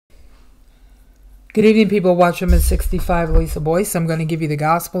Good evening, people. Watchdog 65, Lisa Boyce. I'm going to give you the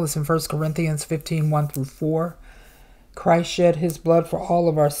gospel. It's in 1 Corinthians 15, 1 through 4. Christ shed his blood for all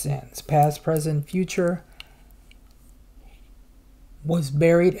of our sins, past, present, future, was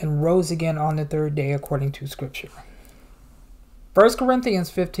buried, and rose again on the third day according to Scripture. 1 Corinthians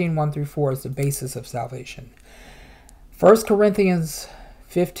 15, 1 through 4 is the basis of salvation. 1 Corinthians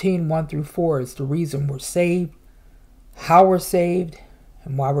 15, 1 through 4 is the reason we're saved, how we're saved,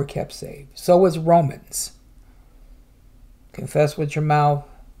 and why we're kept saved. So is Romans. Confess with your mouth,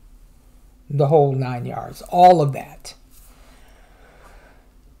 the whole 9 yards, all of that.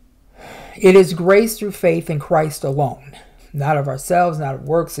 It is grace through faith in Christ alone, not of ourselves, not of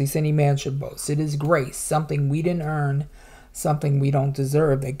works, lest any man should boast. It is grace, something we didn't earn, something we don't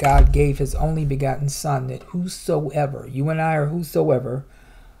deserve, that God gave his only begotten Son, that whosoever, you and I are whosoever,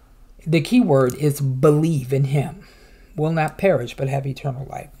 the key word is believe in him, will not perish but have eternal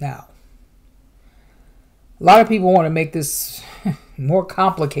life. Now, a lot of people want to make this more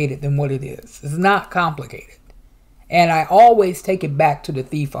complicated than what it is. It's not complicated. And I always take it back to the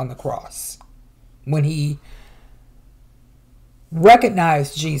thief on the cross, when he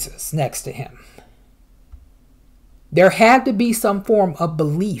recognized Jesus next to him. There had to be some form of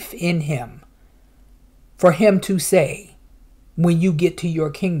belief in him for him to say, when you get to your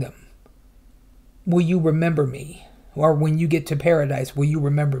kingdom, will you remember me? Or when you get to paradise, will you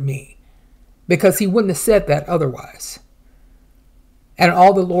remember me? Because he wouldn't have said that otherwise. And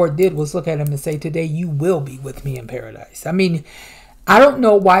all the Lord did was look at him and say, today you will be with me in paradise. I mean, I don't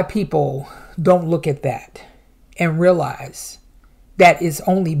know why people don't look at that and realize that is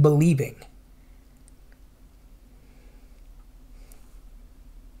only believing.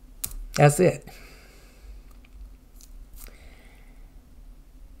 That's it.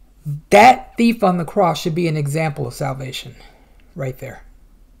 That thief on the cross should be an example of salvation right there.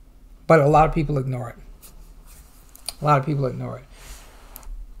 But a lot of people ignore it. A lot of people ignore it.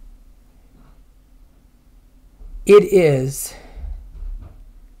 It is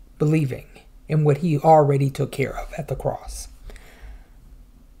believing in what he already took care of at the cross.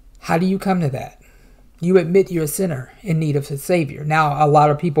 How do you come to that? You admit you're a sinner in need of a Savior. Now, a lot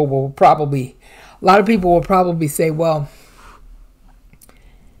of people will probably say, well,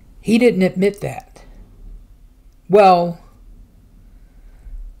 he didn't admit that. Well,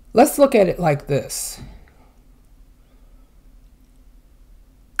 let's look at it like this.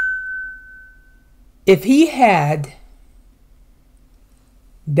 If he had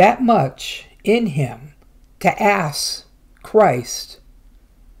that much in him to ask Christ,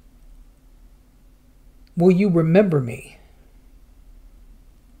 will you remember me?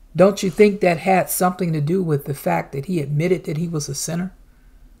 Don't you think that had something to do with the fact that he admitted that he was a sinner?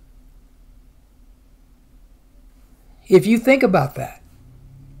 If you think about that,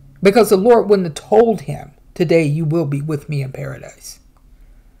 because the Lord wouldn't have told him, today you will be with me in paradise.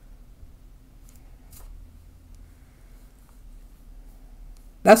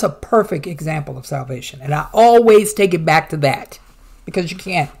 That's a perfect example of salvation. And I always take it back to that, because you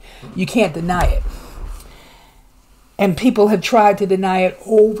can't deny it. And people have tried to deny it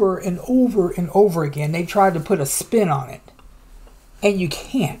over and over and over again. They tried to put a spin on it. And you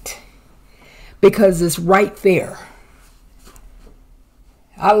can't, because it's right there.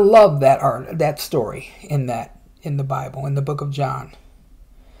 I love that story in the Bible, in the book of John.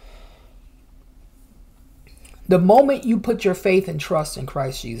 The moment you put your faith and trust in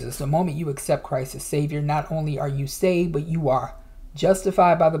Christ Jesus, the moment you accept Christ as Savior, not only are you saved, but you are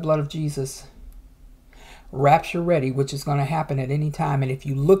justified by the blood of Jesus. Rapture ready, which is going to happen at any time. And if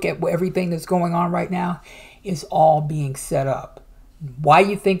you look at everything that's going on right now, it's all being set up. Why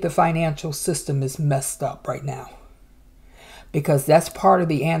you think the financial system is messed up right now? Because that's part of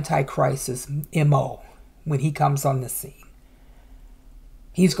the Antichrist's MO when he comes on the scene.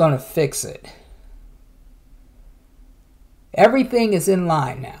 He's going to fix it. Everything is in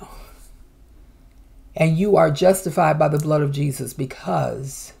line now. And you are justified by the blood of Jesus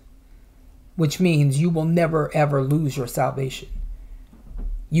because, which means you will never ever lose your salvation.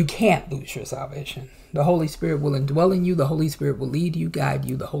 You can't lose your salvation. The Holy Spirit will indwell in you. The Holy Spirit will lead you, guide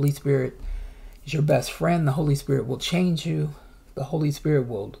you. The Holy Spirit is your best friend. The Holy Spirit will change you. The Holy Spirit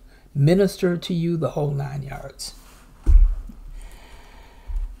will minister to you, the whole 9 yards.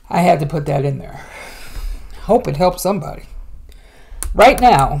 I had to put that in there. Hope it helps somebody. Right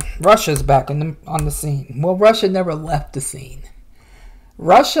now, Russia's back on the scene. Well, Russia never left the scene.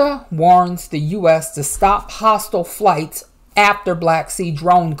 Russia warns the U.S. to stop hostile flights after Black Sea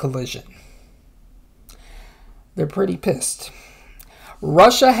drone collision. They're pretty pissed.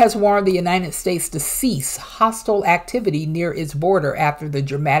 Russia has warned the United States to cease hostile activity near its border after the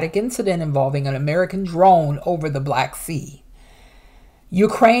dramatic incident involving an American drone over the Black Sea.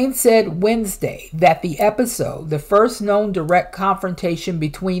 Ukraine said Wednesday that the episode, the first known direct confrontation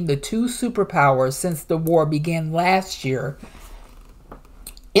between the two superpowers since the war began last year,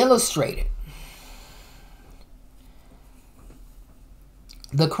 illustrated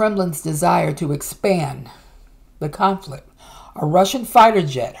the Kremlin's desire to expand the conflict. A Russian fighter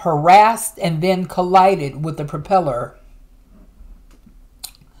jet harassed and then collided with the propeller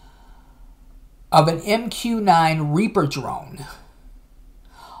of an MQ-9 Reaper drone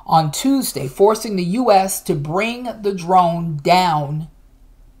on Tuesday, forcing the U.S. to bring the drone down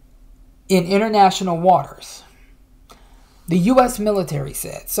in international waters. The U.S. military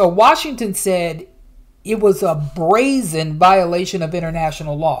said. So Washington said it was a brazen violation of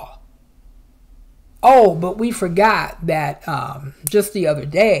international law. Oh, but we forgot that just the other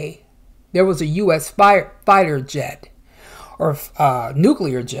day, there was a U.S. fighter jet or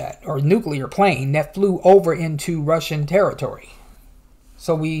nuclear jet or nuclear plane that flew over into Russian territory.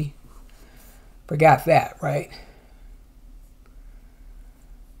 So we forgot that, right?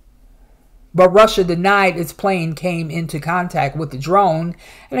 But Russia denied its plane came into contact with the drone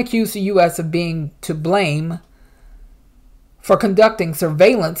and accused the U.S. of being to blame for conducting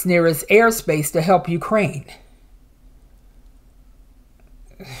surveillance near its airspace to help Ukraine.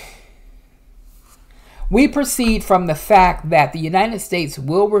 We proceed from the fact that the United States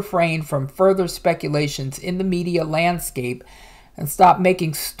will refrain from further speculations in the media landscape and stop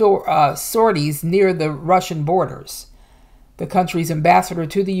making sorties near the Russian borders, the country's ambassador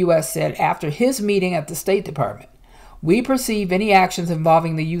to the U.S. said after his meeting at the State Department. We perceive any actions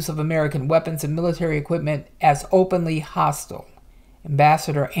involving the use of American weapons and military equipment as openly hostile.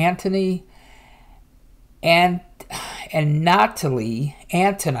 Ambassador Anthony and Natalie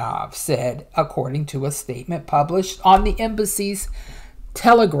Antonov said, according to a statement published on the embassy's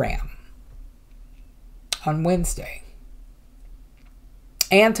Telegram on Wednesday.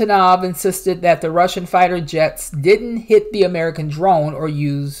 Antonov insisted that the Russian fighter jets didn't hit the American drone or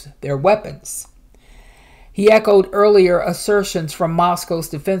use their weapons. He echoed earlier assertions from Moscow's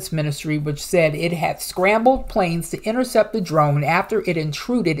defense ministry, which said it had scrambled planes to intercept the drone after it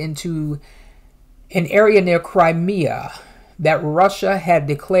intruded into an area near Crimea that Russia had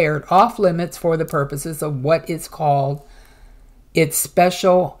declared off limits for the purposes of what is called its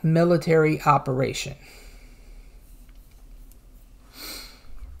special military operation.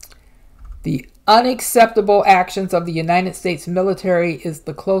 The unacceptable actions of the United States military is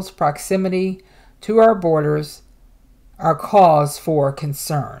the close proximity to our borders are cause for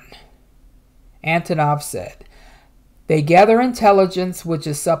concern, Antonov said. They gather intelligence which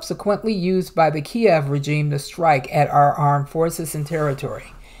is subsequently used by the Kiev regime to strike at our armed forces and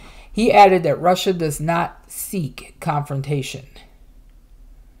territory. He added that Russia does not seek confrontation.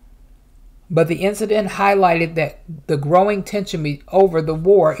 But the incident highlighted that the growing tension over the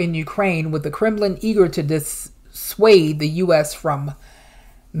war in Ukraine, with the Kremlin eager to dissuade the U.S. from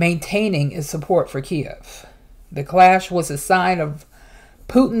maintaining its support for Kiev. The clash was a sign of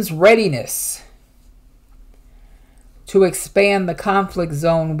Putin's readiness to expand the conflict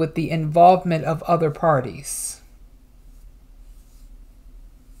zone with the involvement of other parties.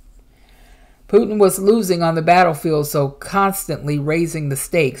 Putin was losing on the battlefield, so constantly raising the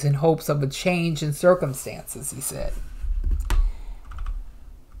stakes in hopes of a change in circumstances, he said.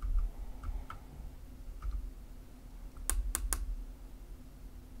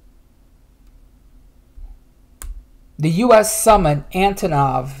 The U.S. summoned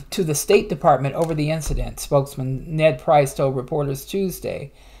Antonov to the State Department over the incident, spokesman Ned Price told reporters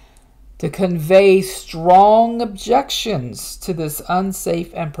Tuesday, to convey strong objections to this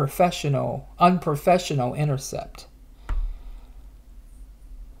unsafe and unprofessional intercept.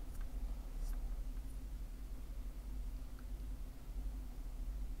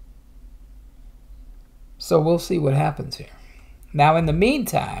 So we'll see what happens here. Now, in the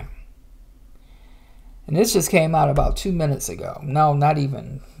meantime, and this just came out about 2 minutes ago. No, not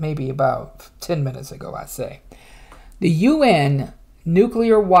even. Maybe about 10 minutes ago, I'd say. The UN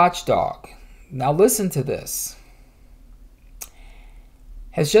nuclear watchdog, now listen to this,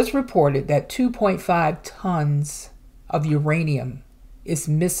 has just reported that 2.5 tons of uranium is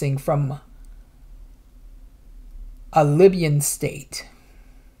missing from a Libyan state.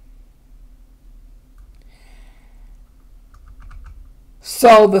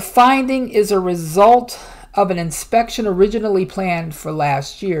 So the finding is a result of an inspection originally planned for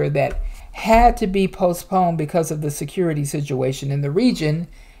last year that had to be postponed because of the security situation in the region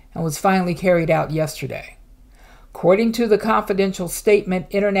and was finally carried out yesterday. According to the confidential statement,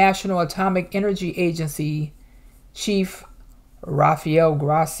 International Atomic Energy Agency Chief Rafael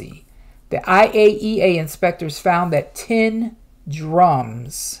Grossi, the IAEA inspectors found that 10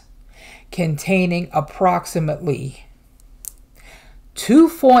 drums containing approximately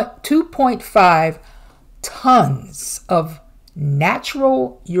 2.5 tons of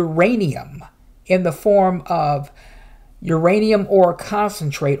natural uranium in the form of uranium ore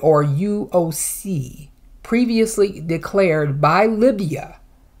concentrate, or UOC, previously declared by Libya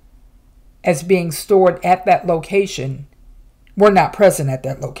as being stored at that location, were not present at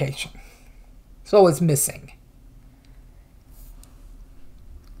that location. So it's missing.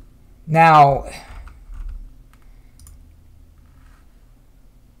 Now,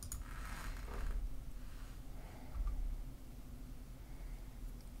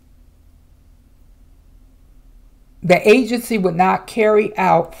 the agency would not carry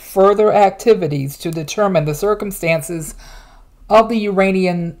out further activities to determine the circumstances of the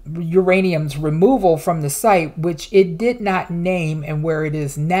uranium's removal from the site, which it did not name, and where it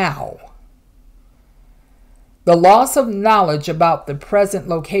is now. The loss of knowledge about the present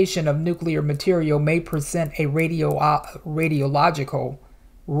location of nuclear material may present a radiological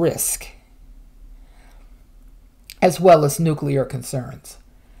risk, as well as nuclear concerns.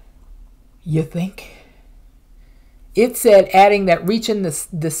 You think? It said, adding that reaching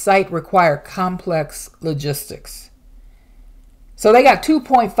the site required complex logistics. So they got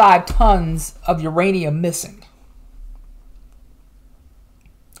 2.5 tons of uranium missing.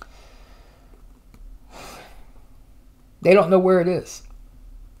 They don't know where it is.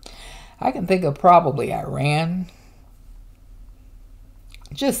 I can think of probably Iran.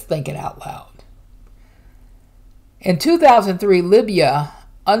 Just thinking out loud. In 2003, Libya,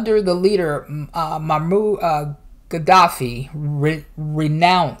 under the leader Muammar Gaddafi,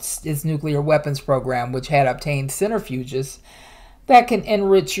 renounced its nuclear weapons program, which had obtained centrifuges that can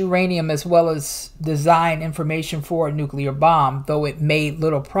enrich uranium as well as design information for a nuclear bomb, though it made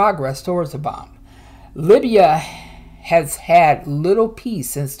little progress towards a bomb. Libya has had little peace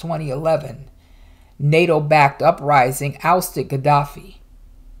since 2011. NATO-backed uprising ousted Gaddafi.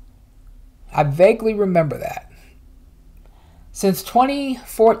 I vaguely remember that. Since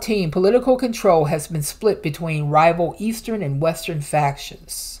 2014, political control has been split between rival Eastern and Western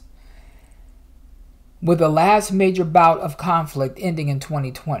factions, with the last major bout of conflict ending in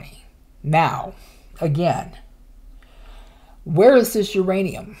 2020. Now, again, where is this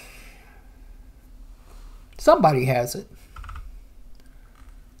uranium? Somebody has it.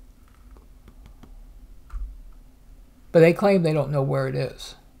 But they claim they don't know where it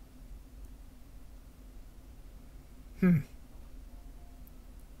is.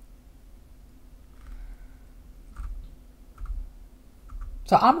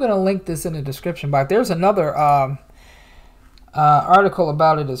 So I'm going to link this in the description box. There's another article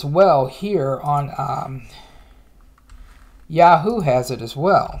about it as well here on Yahoo has it as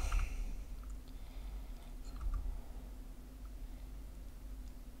well.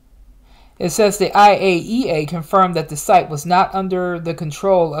 It says the IAEA confirmed that the site was not under the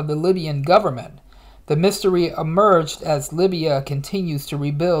control of the Libyan government. The mystery emerged as Libya continues to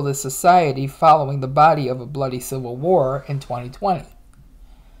rebuild its society following the body of a bloody civil war in 2020.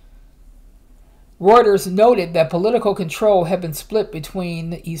 Reuters noted that political control had been split between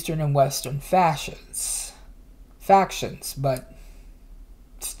the Eastern and Western factions, but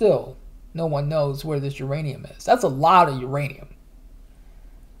still, no one knows where this uranium is. That's a lot of uranium.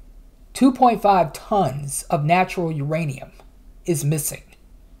 2.5 tons of natural uranium is missing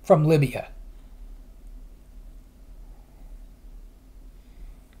from Libya.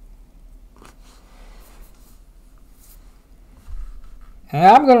 And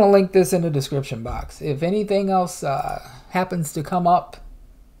I'm going to link this in the description box. If anything else happens to come up,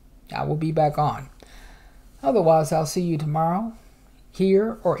 I will be back on. Otherwise, I'll see you tomorrow,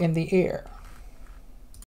 here or in the air.